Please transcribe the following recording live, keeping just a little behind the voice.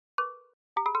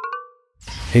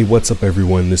Hey, what's up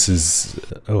everyone? This is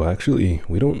oh, actually,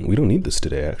 we don't need this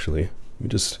today actually. Let me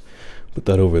just put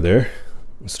that over there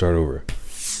and start over.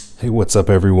 Hey, what's up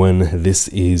everyone? This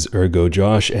is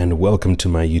ergo.josh and welcome to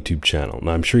my YouTube channel.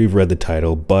 Now, I'm sure you've read the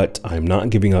title, but I'm not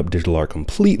giving up digital art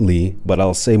completely, but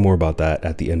I'll say more about that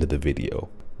at the end of the video.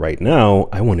 Right now,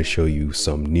 I want to show you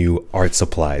some new art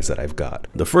supplies that I've got.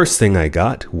 The first thing I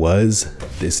got was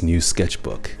this new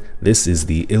sketchbook. This is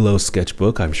the Illo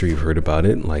sketchbook. I'm sure you've heard about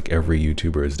it. Like every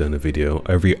YouTuber has done a video,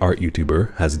 every art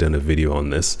YouTuber has done a video on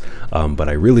this, but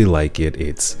I really like it.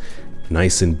 It's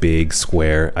nice and big,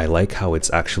 square. I like how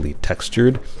it's actually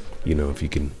textured. You know, if you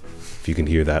can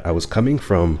hear that. I was coming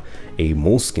from a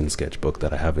moleskin sketchbook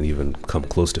that I haven't even come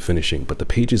close to finishing, but the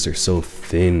pages are so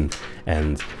thin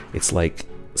and it's like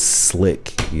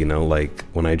slick, you know, like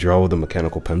when I draw with a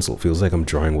mechanical pencil, it feels like I'm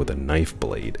drawing with a knife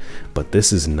blade. But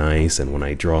this is nice, and when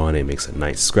I draw on it, it makes a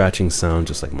nice scratching sound,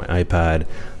 just like my iPad.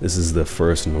 This is the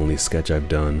first and only sketch I've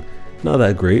done. Not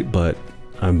that great, but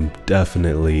I'm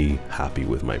definitely happy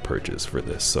with my purchase for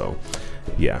this. So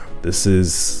yeah, this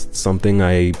is something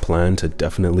I plan to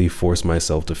definitely force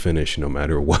myself to finish no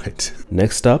matter what.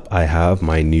 Next up, I have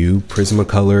my new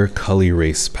Prismacolor Color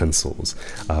Erase pencils.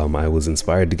 I was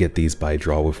inspired to get these by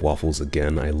Draw with Waffles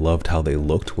again. I loved how they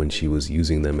looked when she was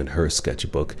using them in her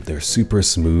sketchbook. They're super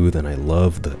smooth and I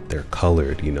love that they're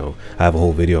colored, you know. I have a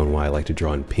whole video on why I like to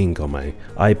draw in pink on my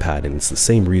iPad, and it's the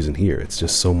same reason here. It's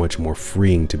just so much more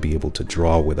freeing to be able to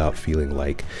draw without feeling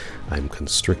like I'm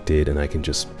constricted, and I can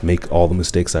just make all the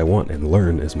mistakes I want and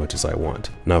learn as much as I want.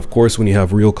 Now, of course, when you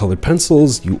have real colored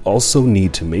pencils, you also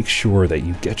need to make sure that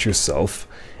you get yourself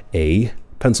a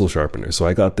pencil sharpener. So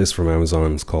I got this from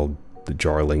Amazon. It's called the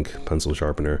Jarlink pencil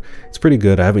sharpener. It's pretty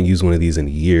good. I haven't used one of these in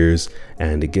years,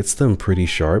 and it gets them pretty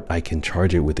sharp. I can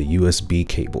charge it with a USB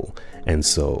cable, and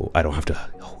so I don't have to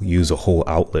use a whole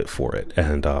outlet for it.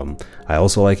 And I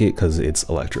also like it because it's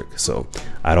electric, so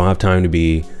I don't have time to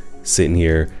be sitting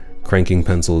here cranking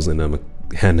pencils in a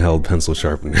handheld pencil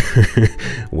sharpener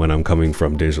when I'm coming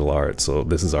from digital art. So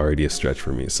this is already a stretch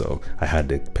for me, so I had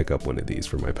to pick up one of these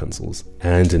for my pencils.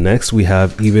 And next we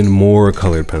have even more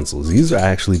colored pencils. These I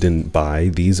actually didn't buy.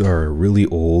 These are really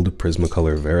old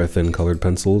Prismacolor Verithin colored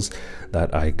pencils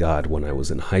that I got when I was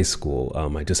in high school.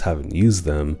 I just haven't used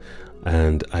them,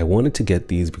 and I wanted to get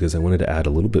these because I wanted to add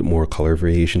a little bit more color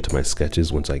variation to my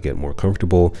sketches once I get more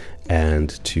comfortable, and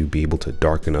to be able to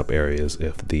darken up areas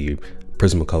if the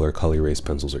Prismacolor Color Erase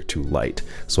pencils are too light.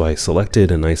 So I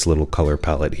selected a nice little color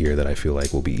palette here that I feel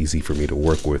like will be easy for me to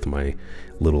work with my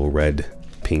little red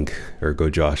pink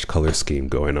ergo.josh color scheme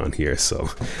going on here. So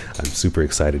I'm super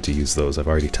excited to use those. I've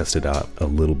already tested out a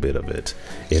little bit of it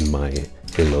in my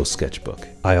Illo sketchbook.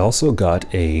 I also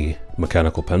got a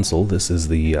mechanical pencil. This is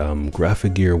the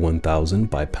Graphigear 1000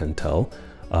 by Pentel.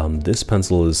 This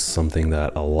pencil is something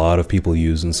that a lot of people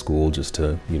use in school just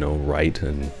to, you know, write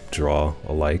and draw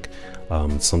alike.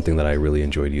 It's something that I really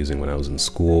enjoyed using when I was in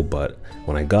school, but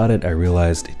when I got it, I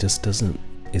realized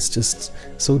it's just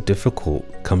so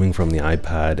difficult coming from the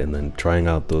iPad and then trying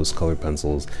out those color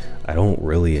pencils. I don't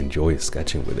really enjoy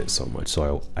sketching with it so much.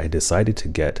 So I decided to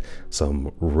get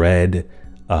some red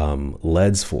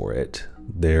leads for it.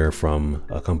 They're from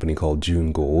a company called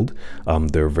June Gold.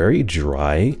 They're very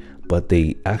dry, but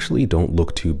they actually don't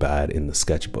look too bad in the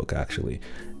sketchbook actually.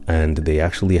 And they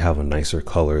actually have a nicer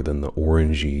color than the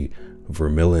orangey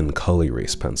vermilion color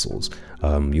erase pencils.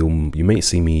 You may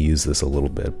see me use this a little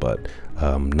bit, but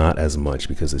not as much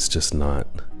because it's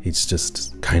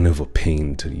just kind of a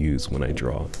pain to use when I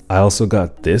draw. I also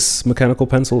got this mechanical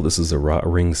pencil. This is a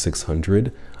Rotring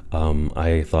 600.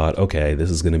 I thought, okay, this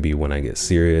is going to be when I get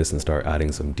serious and start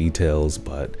adding some details,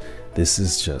 but this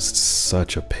is just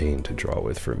such a pain to draw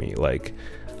with for me. Like,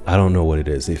 I don't know what it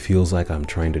is. It feels like I'm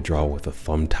trying to draw with a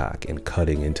thumbtack and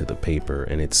cutting into the paper,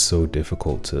 and it's so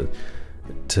difficult to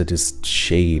just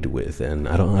shade with. And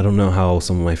I don't know how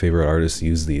some of my favorite artists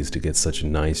use these to get such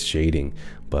nice shading,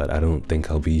 but I don't think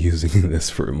I'll be using this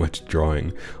for much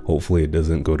drawing. Hopefully it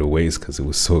doesn't go to waste because it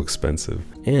was so expensive.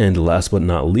 And last but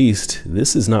not least,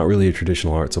 this is not really a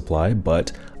traditional art supply,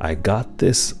 but I got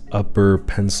this upper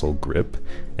pencil grip,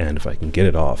 and if I can get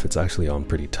it off, it's actually on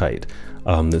pretty tight.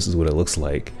 This is what it looks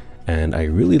like, and I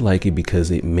really like it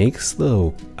because it makes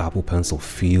the Apple Pencil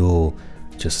feel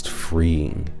just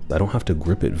freeing. I don't have to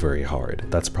grip it very hard.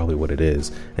 That's probably what it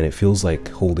is, and it feels like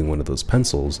holding one of those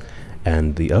pencils.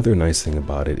 And the other nice thing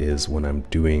about it is when I'm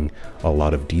doing a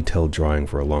lot of detailed drawing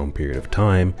for a long period of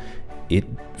time, it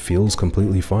feels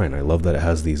completely fine. I love that it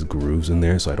has these grooves in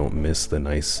there so I don't miss the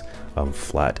nice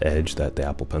flat edge that the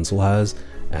Apple Pencil has,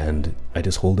 and I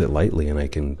just hold it lightly, and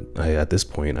at this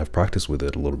point I've practiced with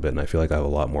it a little bit and I feel like I have a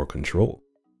lot more control.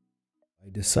 I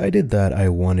decided that I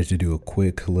wanted to do a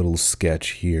quick little sketch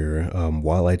here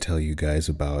while I tell you guys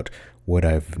about what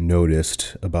I've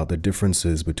noticed about the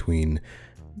differences between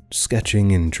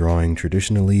sketching and drawing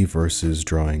traditionally versus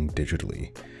drawing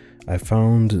digitally. I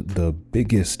found the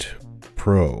biggest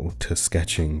pro to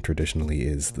sketching traditionally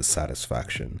is the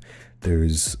satisfaction.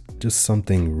 There's just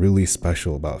something really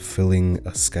special about filling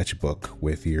a sketchbook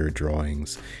with your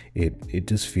drawings. It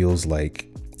just feels like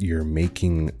you're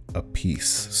making a piece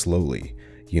slowly.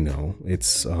 You know,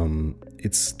 it's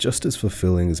just as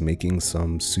fulfilling as making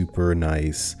some super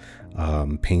nice,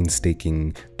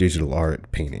 painstaking digital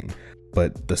art painting.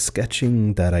 But the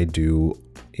sketching that I do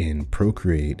in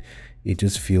Procreate, it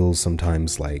just feels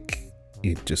sometimes like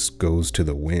it just goes to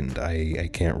the wind. I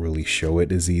can't really show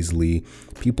it as easily.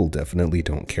 People definitely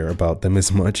don't care about them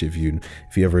as much. If you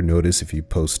ever notice, if you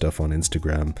post stuff on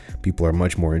Instagram, people are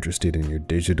much more interested in your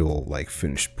digital, like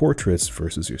finished portraits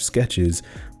versus your sketches.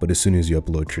 But as soon as you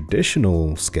upload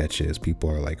traditional sketches,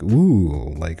 people are like,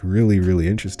 ooh, like really, really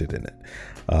interested in it.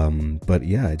 But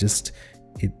yeah, it's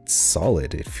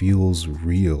solid. It feels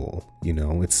real. You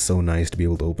know, it's so nice to be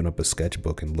able to open up a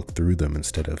sketchbook and look through them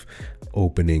instead of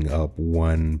opening up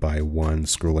one by one,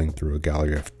 scrolling through a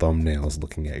gallery of thumbnails,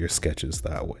 looking at your sketches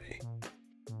that way.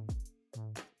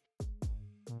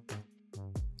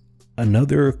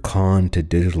 Another con to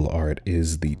digital art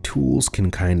is the tools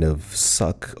can kind of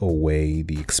suck away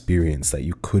the experience that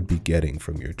you could be getting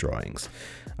from your drawings.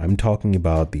 I'm talking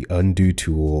about the undo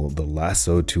tool, the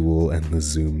lasso tool, and the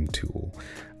zoom tool.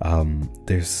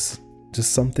 There's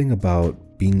just something about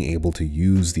being able to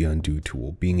use the undo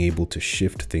tool, being able to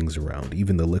shift things around,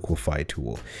 even the liquefy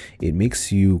tool. It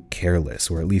makes you careless,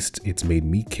 or at least it's made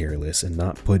me careless, and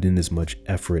not put in as much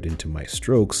effort into my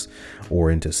strokes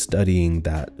or into studying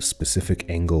that specific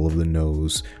angle of the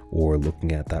nose or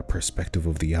looking at that perspective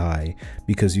of the eye,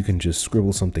 because you can just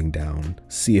scribble something down,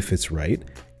 see if it's right,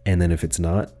 and then if it's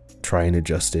not, try and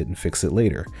adjust it and fix it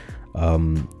later.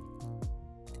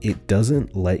 It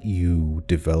doesn't let you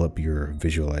develop your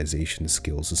visualization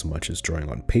skills as much as drawing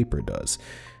on paper does.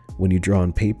 When you draw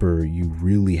on paper, you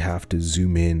really have to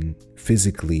zoom in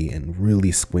physically and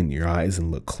really squint your eyes and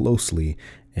look closely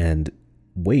and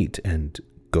wait and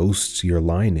ghost your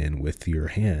line in with your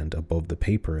hand above the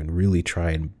paper and really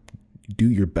try and do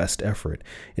your best effort.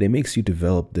 And it makes you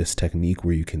develop this technique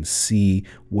where you can see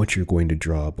what you're going to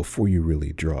draw before you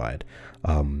really draw it.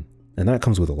 And that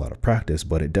comes with a lot of practice,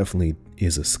 but it definitely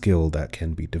is a skill that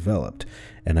can be developed.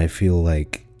 And I feel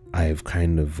like I've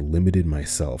kind of limited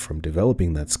myself from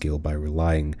developing that skill by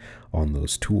relying on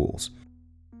those tools.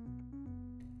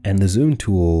 And the zoom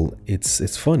tool,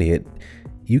 it's funny.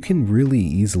 You can really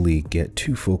easily get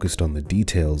too focused on the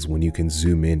details when you can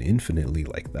zoom in infinitely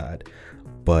like that.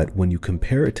 But when you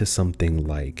compare it to something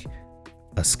like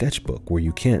a sketchbook where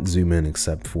you can't zoom in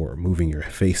except for moving your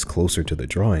face closer to the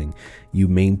drawing, you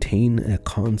maintain a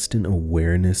constant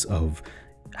awareness of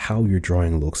how your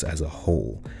drawing looks as a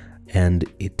whole. And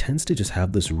it tends to just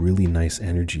have this really nice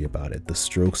energy about it. The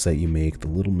strokes that you make, the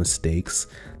little mistakes,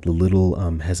 the little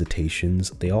hesitations,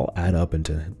 they all add up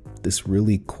into this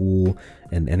really cool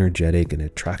and energetic and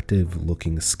attractive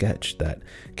looking sketch that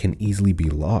can easily be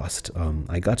lost.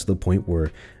 I got to the point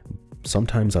where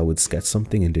sometimes I would sketch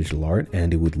something in digital art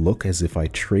and it would look as if I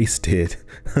traced it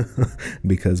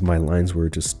because my lines were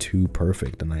just too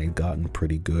perfect, and I had gotten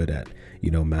pretty good at,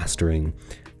 mastering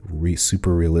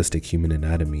super realistic human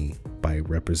anatomy by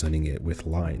representing it with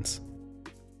lines.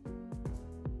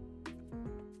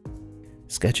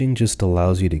 Sketching just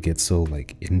allows you to get so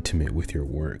intimate with your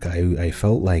work. I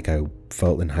felt like I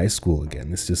felt in high school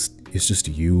again. It's just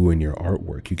you and your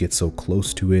artwork. You get so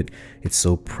close to it. It's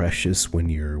so precious when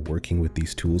you're working with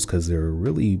these tools because they're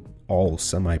really all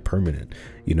semi-permanent.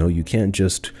 You can't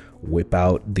just whip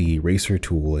out the eraser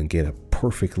tool and get a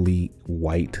perfectly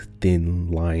white thin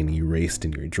line erased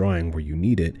in your drawing where you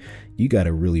need it. You got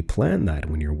to really plan that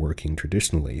when you're working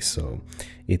traditionally. So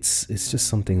it's just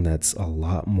something that's a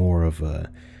lot more of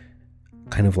a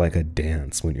kind of like a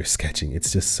dance when you're sketching.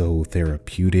 It's just so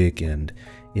therapeutic, and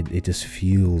it just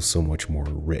feels so much more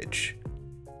rich.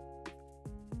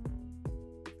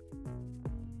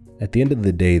 At the end of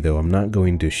the day, though, I'm not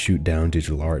going to shoot down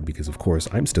digital art because, of course,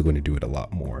 I'm still going to do it a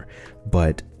lot more.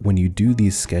 But when you do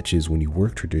these sketches, when you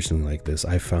work traditionally like this,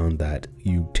 I found that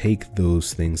you take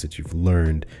those things that you've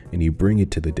learned and you bring it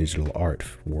to the digital art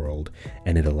world,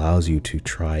 and it allows you to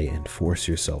try and force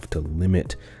yourself to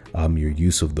limit your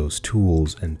use of those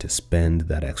tools and to spend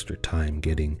that extra time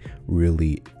getting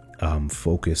really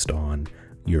focused on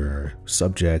your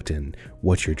subject and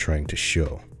what you're trying to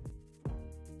show.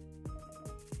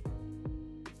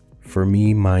 For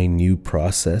me, my new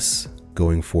process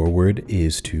going forward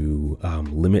is to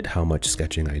limit how much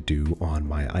sketching I do on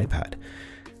my iPad.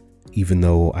 Even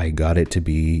though I got it to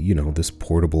be, you know, this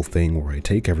portable thing where I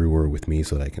take everywhere with me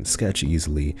so that I can sketch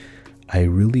easily, I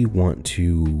really want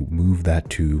to move that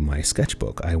to my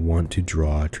sketchbook. I want to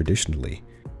draw traditionally.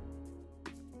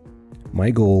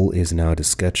 My goal is now to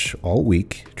sketch all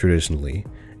week traditionally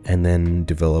and then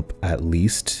develop at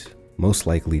least, most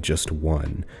likely just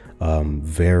one,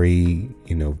 very,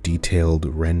 you know, detailed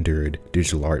rendered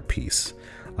digital art piece.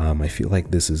 I feel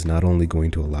like this is not only going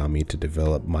to allow me to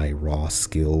develop my raw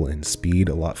skill and speed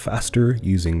a lot faster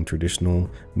using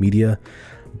traditional media,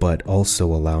 but also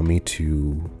allow me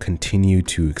to continue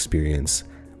to experience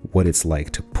what it's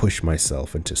like to push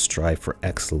myself and to strive for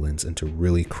excellence and to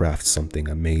really craft something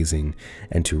amazing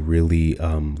and to really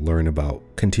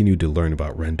continue to learn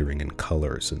about rendering and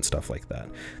colors and stuff like that.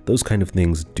 Those kind of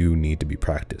things do need to be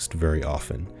practiced very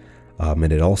often.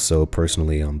 And it also,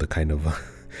 personally, on the kind of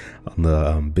on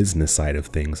the business side of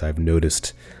things, I've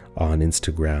noticed on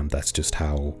Instagram that's just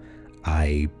how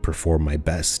I perform my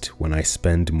best when I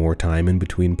spend more time in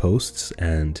between posts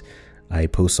and I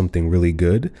post something really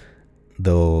good,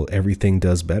 though everything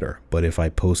does better. But if I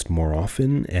post more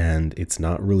often and it's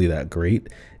not really that great,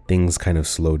 things kind of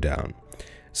slow down.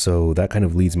 So that kind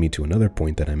of leads me to another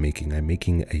point that I'm making. I'm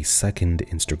making a second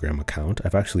Instagram account.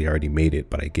 I've actually already made it,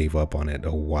 but I gave up on it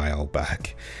a while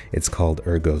back. It's called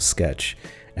Ergo Sketch.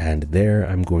 And there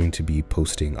I'm going to be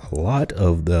posting a lot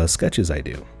of the sketches I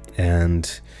do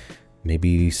and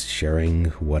maybe sharing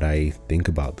what I think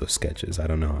about those sketches. I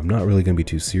don't know. I'm not really going to be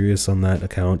too serious on that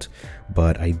account,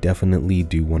 but I definitely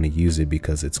do want to use it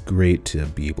because it's great to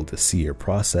be able to see your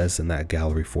process in that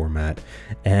gallery format,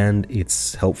 and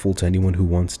it's helpful to anyone who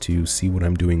wants to see what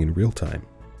I'm doing in real time.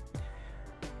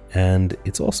 And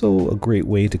it's also a great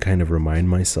way to kind of remind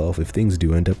myself if things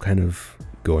do end up kind of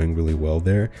going really well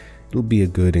there, it'll be a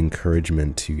good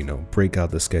encouragement to, you know, break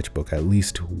out the sketchbook at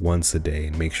least once a day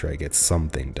and make sure I get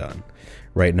something done.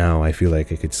 Right now, I feel like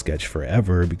I could sketch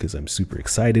forever because I'm super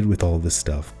excited with all this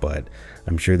stuff, but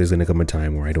I'm sure there's gonna come a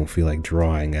time where I don't feel like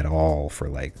drawing at all for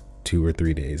like 2 or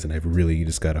 3 days, and I've really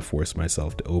just gotta force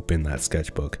myself to open that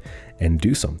sketchbook and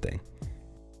do something.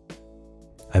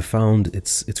 I found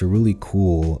it's a really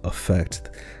cool effect.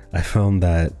 I found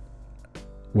that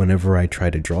whenever I try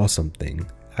to draw something,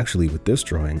 actually with this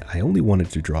drawing, I only wanted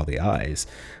to draw the eyes,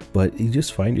 but you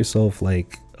just find yourself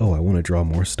like, oh, I want to draw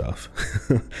more stuff.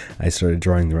 I started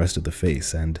drawing the rest of the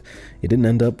face and it didn't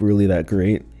end up really that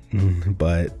great,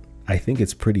 but I think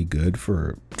it's pretty good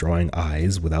for drawing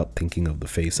eyes without thinking of the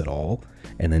face at all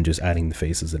and then just adding the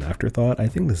face as an afterthought. I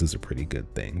think this is a pretty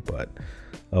good thing, but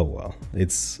oh well.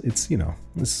 It's you know,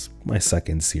 it's my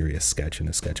second serious sketch in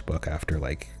a sketchbook after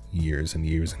like years and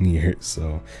years and years,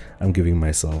 so I'm giving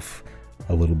myself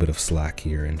a little bit of slack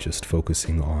here and just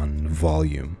focusing on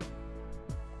volume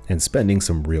and spending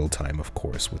some real time, of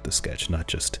course, with the sketch, not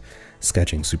just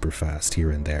sketching super fast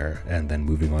here and there and then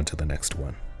moving on to the next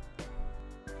one.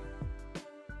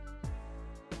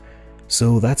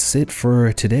 So that's it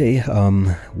for today.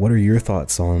 What are your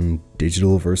thoughts on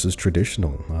digital versus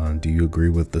traditional? Do you agree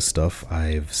with the stuff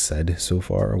I've said so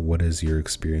far? What has your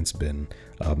experience been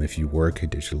if you work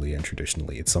digitally and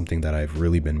traditionally? It's something that I've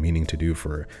really been meaning to do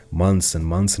for months and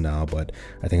months now, but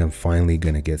I think I'm finally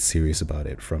going to get serious about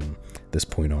it from this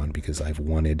point on because I've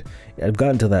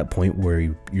gotten to that point where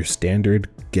your standard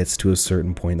gets to a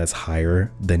certain point that's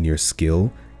higher than your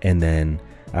skill, and then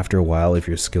after a while, if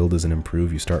your skill doesn't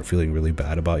improve, you start feeling really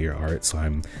bad about your art. So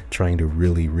I'm trying to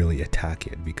really, really attack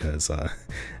it because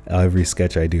every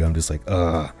sketch I do, I'm just like,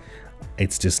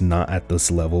 it's just not at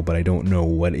this level, but I don't know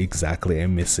what exactly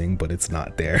I'm missing, but it's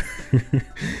not there.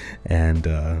 And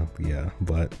yeah,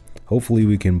 but hopefully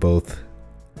we can both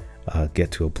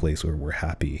get to a place where we're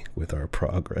happy with our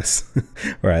progress,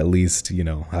 or at least, you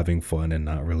know, having fun and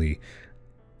not really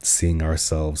taking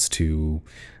ourselves too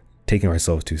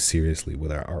seriously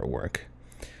with our artwork.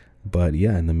 But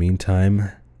yeah, in the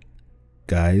meantime,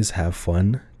 guys, have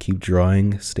fun, keep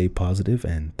drawing, stay positive,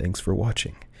 and thanks for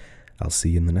watching. I'll see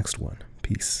you in the next one.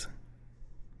 Peace.